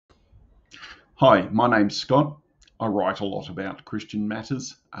Hi, my name's Scott. I write a lot about Christian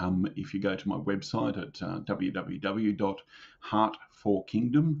matters. If you go to my website at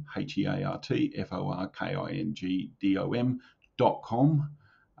www.heartforkingdom, heartforkingdom.com,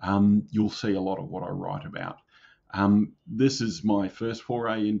 you'll see a lot of what I write about. This is my first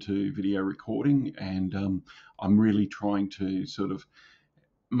foray into video recording, and I'm really trying to sort of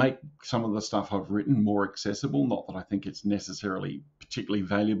make some of the stuff I've written more accessible. Not that I think it's necessarily particularly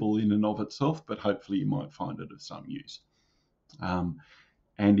valuable in and of itself, but hopefully you might find it of some use. And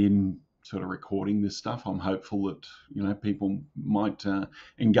in sort of recording this stuff, I'm hopeful that people might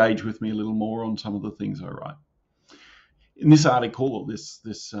engage with me a little more on some of the things I write. In this article or this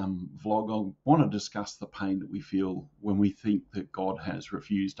vlog, I want to discuss the pain that we feel when we think that God has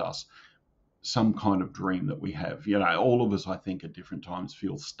refused us some kind of dream that we have. All of us, I think, at different times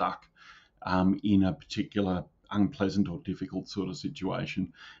feel stuck in a particular unpleasant or difficult sort of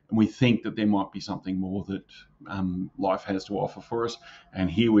situation, and we think that there might be something more that life has to offer for us, and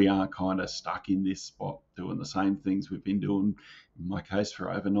here we are kind of stuck in this spot doing the same things we've been doing, in my case,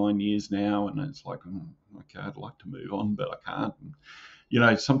 for over 9 years now, and it's like, okay, I'd like to move on, but I can't. And,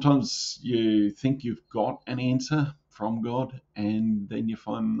 sometimes you think you've got an answer from God, and then you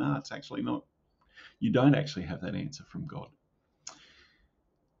find, no, it's actually not. You don't actually have that answer from God.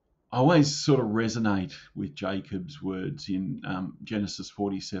 I always sort of resonate with Jacob's words in Genesis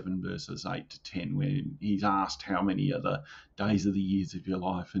 47 verses 8 to 10, where he's asked how many are the days of the years of your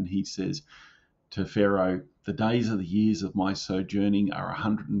life, and he says to Pharaoh, the days of the years of my sojourning are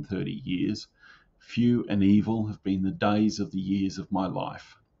 130 years. Few and evil have been the days of the years of my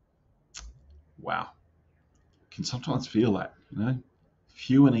life. Wow. Can sometimes feel that,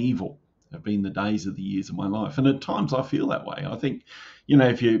 few and evil have been the days of the years of my life. And at times I feel that way. I think,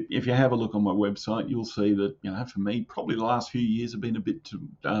 if you have a look on my website, you'll see that, for me, probably the last few years have been a bit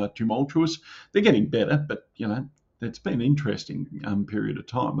tumultuous. They're getting better, but, it's been an interesting period of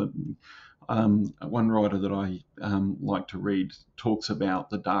time. One writer that I like to read talks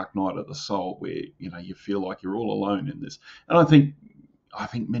about the dark night of the soul, where, you feel like you're all alone in this. And I think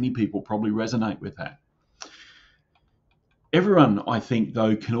many people probably resonate with that. Everyone, I think,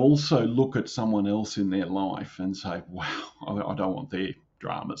 though, can also look at someone else in their life and say, wow, I don't want their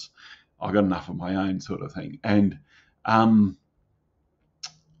dramas. I've got enough of my own, sort of thing. And I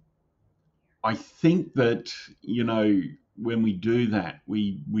think that, when we do that,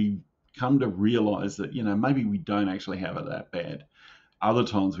 we come to realize that, maybe we don't actually have it that bad. Other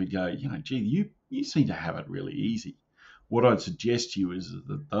times we go, gee, you seem to have it really easy. What I'd suggest to you is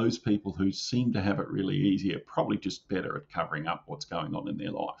that those people who seem to have it really easy are probably just better at covering up what's going on in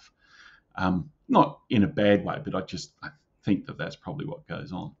their life. Not in a bad way, but I think that that's probably what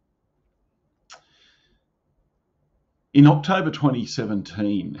goes on. In October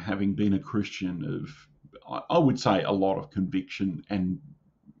 2017, having been a Christian of, I would say, a lot of conviction, and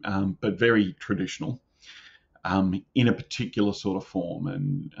but very traditional, in a particular sort of form,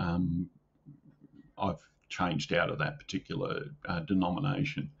 and I've changed out of that particular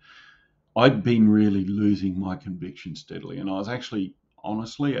denomination. I'd been really losing my conviction steadily, and I was actually,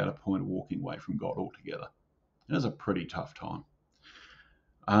 honestly, at a point of walking away from God altogether. It was a pretty tough time.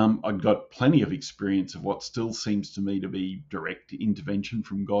 I'd got plenty of experience of what still seems to me to be direct intervention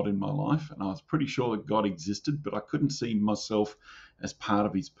from God in my life, and I was pretty sure that God existed, but I couldn't see myself as part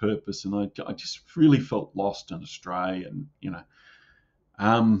of his purpose, and I just really felt lost and astray, and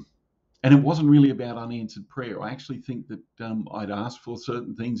and it wasn't really about unanswered prayer. I actually think that I'd asked for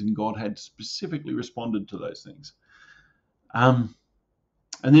certain things and God had specifically responded to those things. And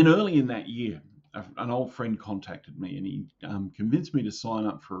then early in that year, an old friend contacted me, and he convinced me to sign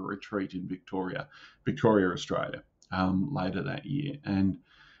up for a retreat in Victoria, Australia, later that year. And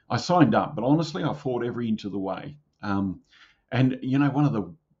I signed up, but honestly, I fought every inch of the way. And, one of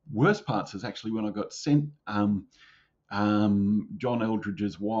the worst parts is actually when I got sent John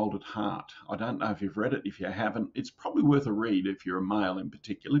Eldridge's Wild at Heart. I don't know if you've read it. If you haven't, it's probably worth a read if you're a male in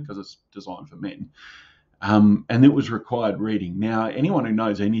particular, because it's designed for men. And it was required reading. Now, anyone who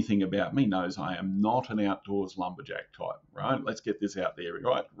knows anything about me knows I am not an outdoors lumberjack type, right? Let's get this out there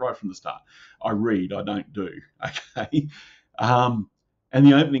right from the start. I read, I don't do, okay? And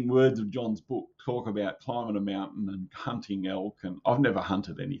the opening words of John's book talk about climbing a mountain and hunting elk, and I've never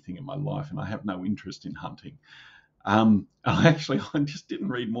hunted anything in my life, and I have no interest in hunting. I just didn't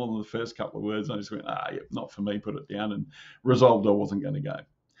read more than the first couple of words. I just went, not for me, put it down, and resolved I wasn't going to go.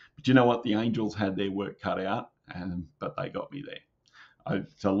 But you know what? The angels had their work cut out, but they got me there.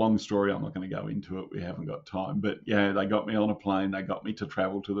 It's a long story. I'm not going to go into it. We haven't got time. But yeah, they got me on a plane. They got me to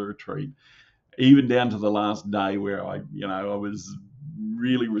travel to the retreat, even down to the last day where I was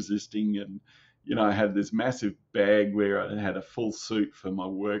really resisting, and I had this massive bag where I had a full suit for my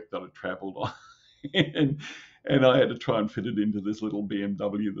work that I travelled on, and I had to try and fit it into this little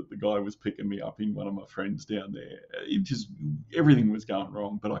BMW that the guy was picking me up in, one of my friends down there. It just, everything was going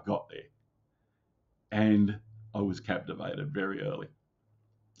wrong, but I got there, and I was captivated very early.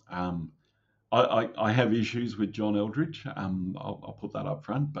 Um, I have issues with John Eldridge. I'll put that up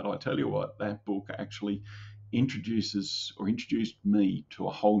front, but I tell you what, that book actually introduced me to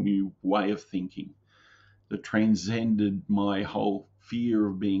a whole new way of thinking that transcended my whole fear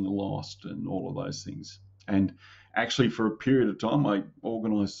of being lost and all of those things. And actually, for a period of time, I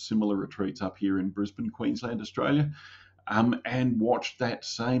organised similar retreats up here in Brisbane, Queensland, Australia, and watched that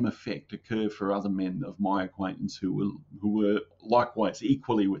same effect occur for other men of my acquaintance who were likewise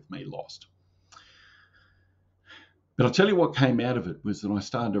equally with me lost. But I'll tell you what came out of it was that I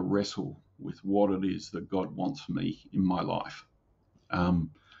started to wrestle with what it is that God wants for me in my life.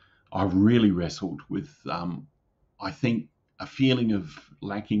 I really wrestled with, I think, a feeling of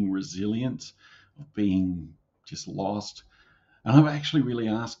lacking resilience, of being just lost. And I've actually really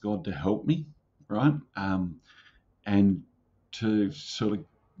asked God to help me, right? And to sort of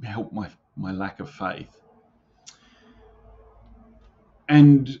help my lack of faith.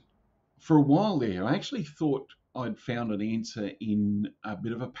 And for a while there, I actually thought I'd found an answer in a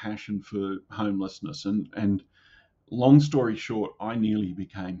bit of a passion for homelessness. And long story short, I nearly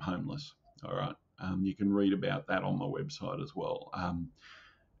became homeless. All right. You can read about that on my website as well.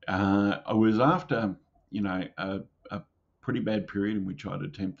 I was after, a pretty bad period in which I'd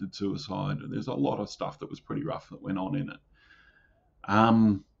attempted suicide. And there's a lot of stuff that was pretty rough that went on in it.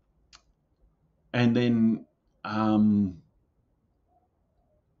 And then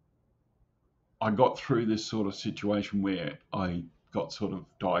I got through this sort of situation where I got sort of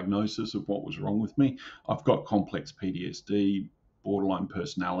diagnosis of what was wrong with me. I've got complex PTSD, borderline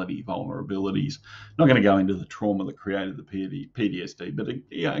personality vulnerabilities. Not going to go into the trauma that created the PTSD, but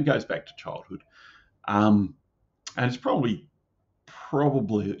it goes back to childhood. And it's probably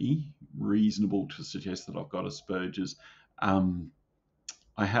reasonable to suggest that I've got Asperger's.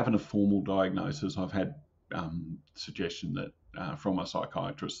 I haven't a formal diagnosis. I've had suggestion that from a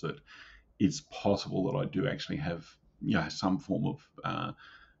psychiatrist that it's possible that I do actually have, some form of,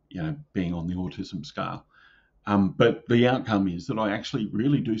 being on the autism scale. But the outcome is that I actually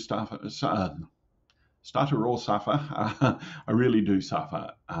really do stutter or suffer. I really do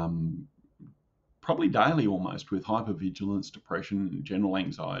suffer, probably daily almost, with hypervigilance, depression, general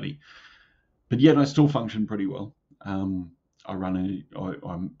anxiety. But yet I still function pretty well. I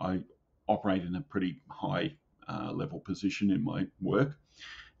operate in a pretty high level position in my work.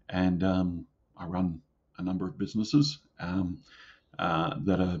 And I run a number of businesses that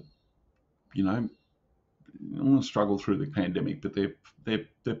are, I'm going to struggle through the pandemic, but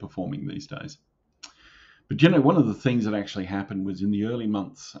they're performing these days. But one of the things that actually happened was in the early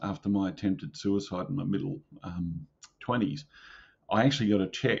months after my attempted suicide in my middle 20s, I actually got a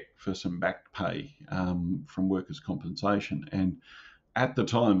check for some back pay from workers' compensation. And at the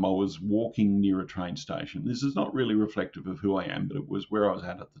time, I was walking near a train station. This is not really reflective of who I am, but it was where I was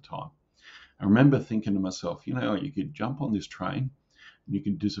at the time. I remember thinking to myself, you could jump on this train and you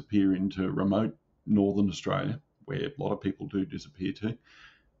could disappear into remote northern Australia, where a lot of people do disappear to,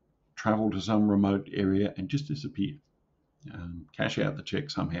 travel to some remote area and just disappear, cash out the check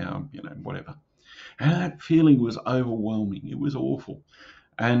somehow, whatever. And that feeling was overwhelming. It was awful.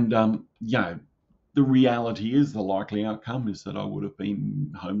 And, the reality is the likely outcome is that I would have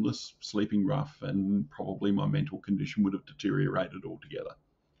been homeless, sleeping rough, and probably my mental condition would have deteriorated altogether.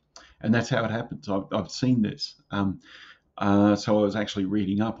 And that's how it happens. I've seen this. So I was actually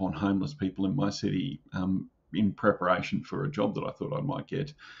reading up on homeless people in my city in preparation for a job that I thought I might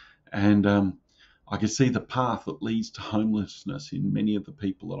get. And I could see the path that leads to homelessness in many of the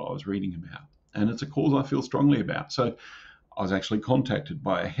people that I was reading about. And it's a cause I feel strongly about. So I was actually contacted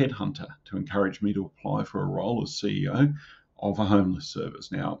by a headhunter to encourage me to apply for a role as CEO of a homeless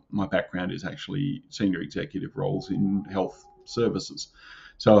service. Now, my background is actually senior executive roles in health services.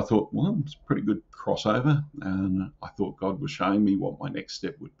 So I thought, well, it's a pretty good crossover. And I thought God was showing me what my next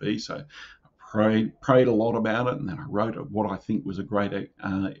step would be. So I prayed a lot about it. And then I wrote what I think was a great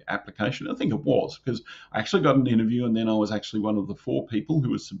application. I think it was, because I actually got an interview, and then I was actually one of the 4 people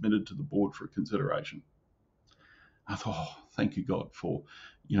who was submitted to the board for consideration. I thought, thank you, God, for,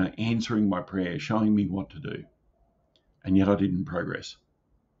 answering my prayer, showing me what to do. And yet I didn't progress.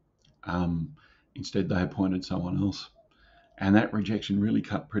 Instead, they appointed someone else. And that rejection really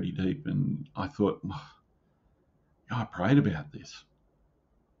cut pretty deep. And I thought, I prayed about this.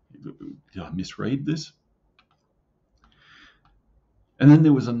 Did I misread this? And then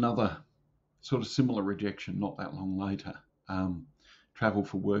there was another sort of similar rejection not that long later. Traveled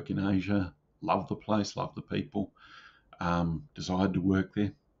for work in Asia, loved the place, loved the people, desired to work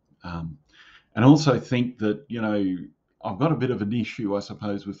there. And also think that, I've got a bit of an issue, I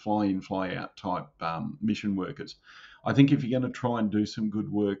suppose, with fly in, fly out type mission workers. I think if you're going to try and do some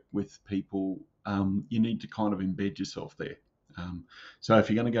good work with people, you need to kind of embed yourself there. So if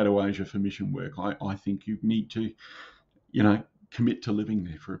you're going to go to Asia for mission work, I think you need to, commit to living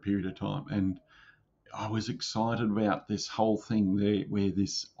there for a period of time. And I was excited about this whole thing there, where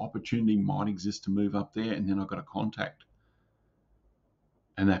this opportunity might exist to move up there. And then I got a contact,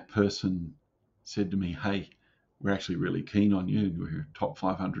 and that person said to me, "Hey, we're actually really keen on you. We're a top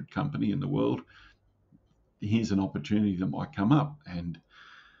 500 company in the world. Here's an opportunity that might come up." And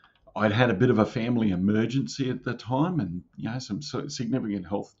I'd had a bit of a family emergency at the time, and some significant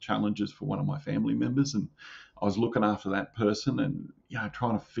health challenges for one of my family members, and I was looking after that person, and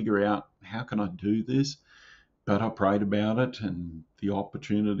trying to figure out how can I do this. But I prayed about it, and the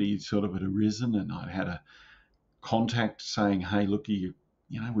opportunity sort of had arisen, and I'd had a contact saying, "Hey, look,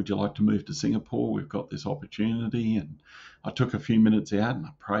 would you like to move to Singapore? We've got this opportunity." And I took a few minutes out and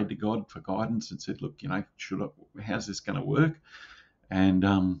I prayed to God for guidance and said, "Look, how's this going to work?" And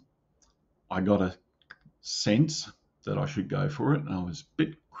I got a sense that I should go for it. And I was a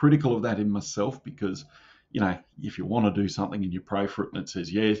bit critical of that in myself because, if you want to do something and you pray for it and it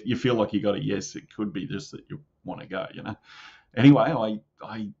says yes, you feel like you got a yes, it could be just that you want to go, Anyway,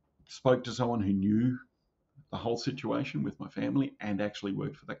 I spoke to someone who knew the whole situation with my family and actually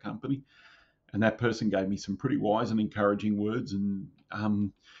worked for that company. And that person gave me some pretty wise and encouraging words. And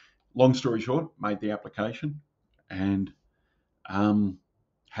long story short, made the application and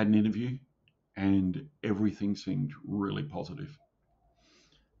had an interview, and everything seemed really positive.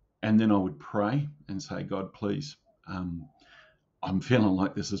 And then I would pray and say, "God, please, I'm feeling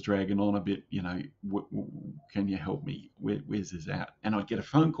like this is dragging on a bit. Can you help me? Where's this at?" And I'd get a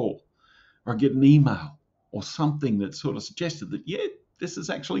phone call or I'd get an email or something that sort of suggested that, this is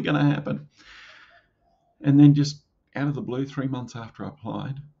actually going to happen. And then just out of the blue, 3 months after I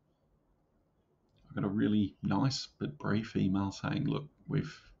applied, I got a really nice but brief email saying, "Look,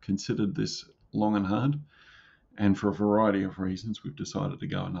 we've considered this long and hard, and for a variety of reasons, we've decided to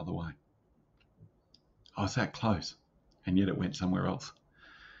go another way." I was that close, and yet it went somewhere else.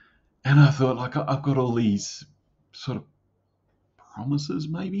 And I thought, I've got all these sort of promises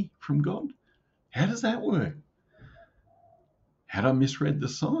maybe from God. How does that work? Had I misread the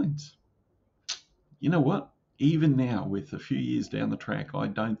signs? You know what? Even now, with a few years down the track, I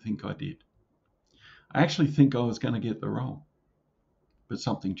don't think I did. I actually think I was going to get the role, but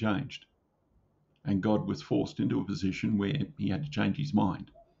something changed. And God was forced into a position where he had to change his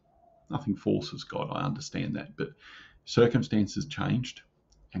mind. Nothing forces God, I understand that, but circumstances changed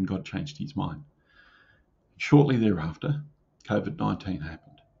and God changed his mind. Shortly thereafter, COVID-19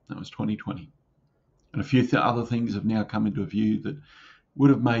 happened. That was 2020. And a few other things have now come into view that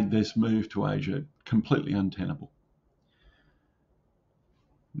would have made this move to Asia completely untenable.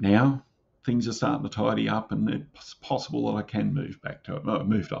 Now, things are starting to tidy up, and it's possible that I can moved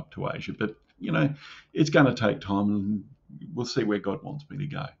up to Asia, but it's going to take time, and we'll see where God wants me to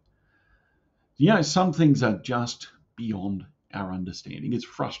go. Some things are just beyond our understanding. It's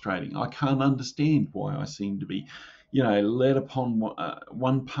frustrating. I can't understand why I seem to be, led upon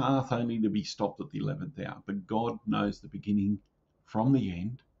one path only to be stopped at the 11th hour. But God knows the beginning from the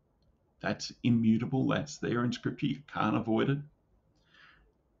end. That's immutable. That's there in Scripture. You can't avoid it.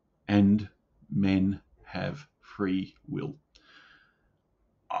 And men have free will.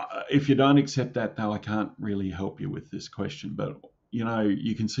 If you don't accept that, though, I can't really help you with this question. But,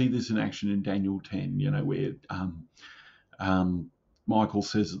 you can see this in action in Daniel 10, where Michael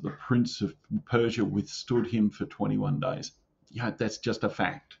says that the prince of Persia withstood him for 21 days. That's just a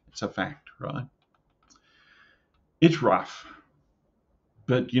fact. It's a fact, right? It's rough.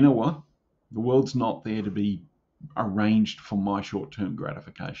 But you know what? The world's not there to be arranged for my short-term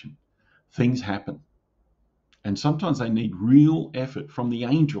gratification. Things happen. And sometimes they need real effort from the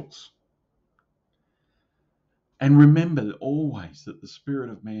angels. And remember always that the spirit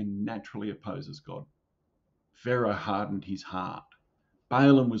of man naturally opposes God. Pharaoh hardened his heart.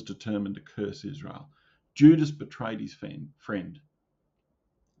 Balaam was determined to curse Israel. Judas betrayed his friend.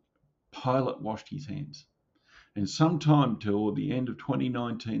 Pilate washed his hands. And sometime till the end of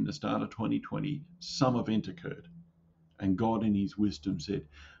 2019, the start of 2020, some event occurred. And God in his wisdom said,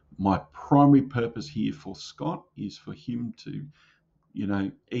 my primary purpose here for Scott is for him to,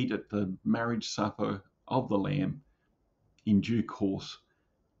 eat at the marriage supper of the Lamb in due course.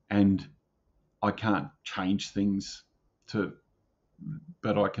 And I can't change things to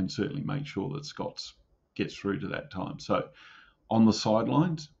but I can certainly make sure that Scott's gets through to that time. So on the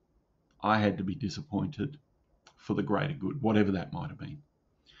sidelines, I had to be disappointed for the greater good, whatever that might have been.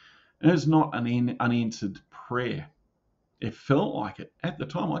 And it's not an unanswered prayer. It felt like it. At the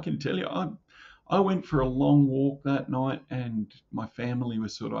time, I can tell you, I went for a long walk that night and my family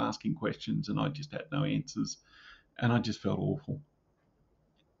was sort of asking questions and I just had no answers and I just felt awful.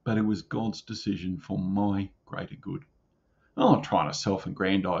 But it was God's decision for my greater good. I'm not trying to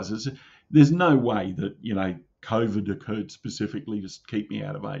self-aggrandize this. There's no way that, COVID occurred specifically to keep me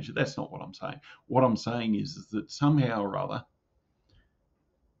out of Asia. That's not what I'm saying. What I'm saying is that somehow or other,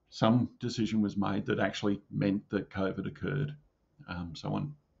 some decision was made that actually meant that COVID occurred.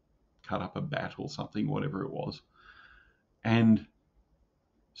 Someone cut up a bat or something, whatever it was. And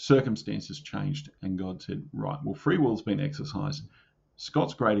circumstances changed and God said, right, well, free will's been exercised.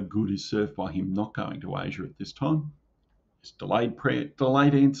 Scott's greater good is served by him not going to Asia at this time. It's delayed prayer,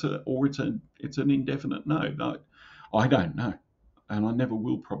 delayed answer, or it's an indefinite no. No, I don't know, and I never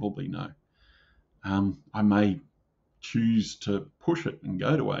will probably know. I may choose to push it and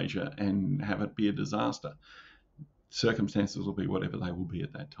go to Asia and have it be a disaster. Circumstances will be whatever they will be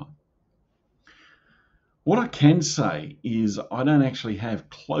at that time. What I can say is I don't actually have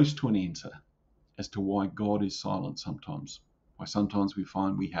close to an answer as to why God is silent sometimes, why sometimes we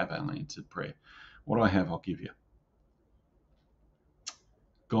find we have unanswered prayer. What I have, I'll give you.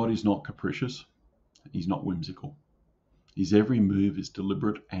 God is not capricious. He's not whimsical. His every move is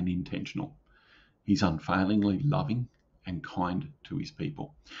deliberate and intentional. He's unfailingly loving and kind to his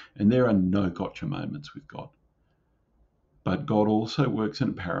people. And there are no gotcha moments with God. But God also works in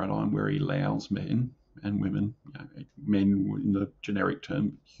a paradigm where he allows men and women, men in the generic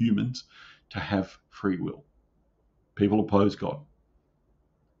term, humans, to have free will. People oppose God.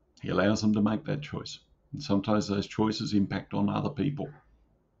 He allows them to make that choice. And sometimes those choices impact on other people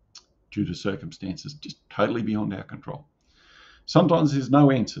due to circumstances just totally beyond our control. Sometimes there's no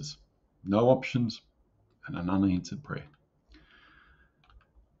answers, no options, and an unanswered prayer.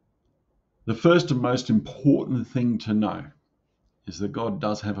 The first and most important thing to know is that God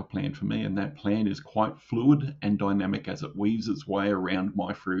does have a plan for me, and that plan is quite fluid and dynamic as it weaves its way around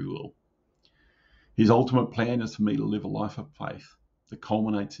my free will. His ultimate plan is for me to live a life of faith that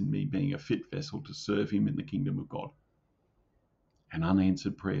culminates in me being a fit vessel to serve him in the kingdom of God. An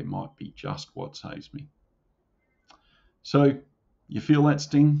unanswered prayer might be just what saves me. So you feel that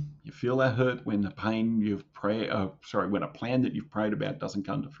sting, you feel that hurt when the pain when a plan that you've prayed about doesn't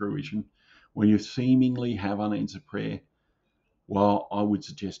come to fruition, when you seemingly have unanswered prayer. Well, I would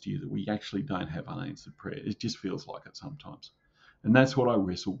suggest to you that we actually don't have unanswered prayer. It just feels like it sometimes. And that's what I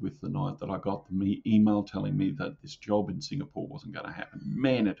wrestled with the night that I got the email telling me that this job in Singapore wasn't going to happen.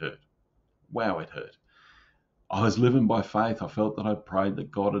 Man, it hurt. Wow, it hurt. I was living by faith. I felt that I'd prayed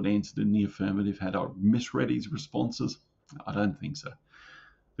that God had answered in the affirmative. Had I misread his responses? I don't think so.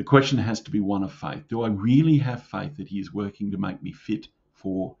 The question has to be one of faith. Do I really have faith that he is working to make me fit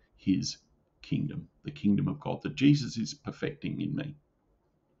for his kingdom, the kingdom of God, that Jesus is perfecting in me?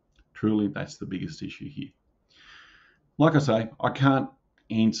 Truly, that's the biggest issue here. Like I say, I can't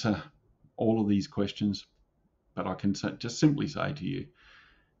answer all of these questions, but I can just simply say to you,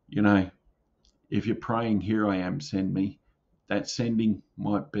 if you're praying, here I am, send me, that sending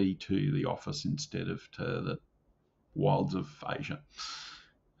might be to the office instead of to the wilds of Asia.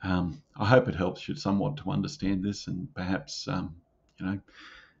 I hope it helps you somewhat to understand this and perhaps,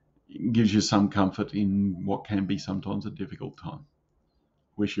 gives you some comfort in what can be sometimes a difficult time.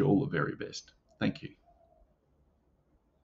 Wish you all the very best. Thank you.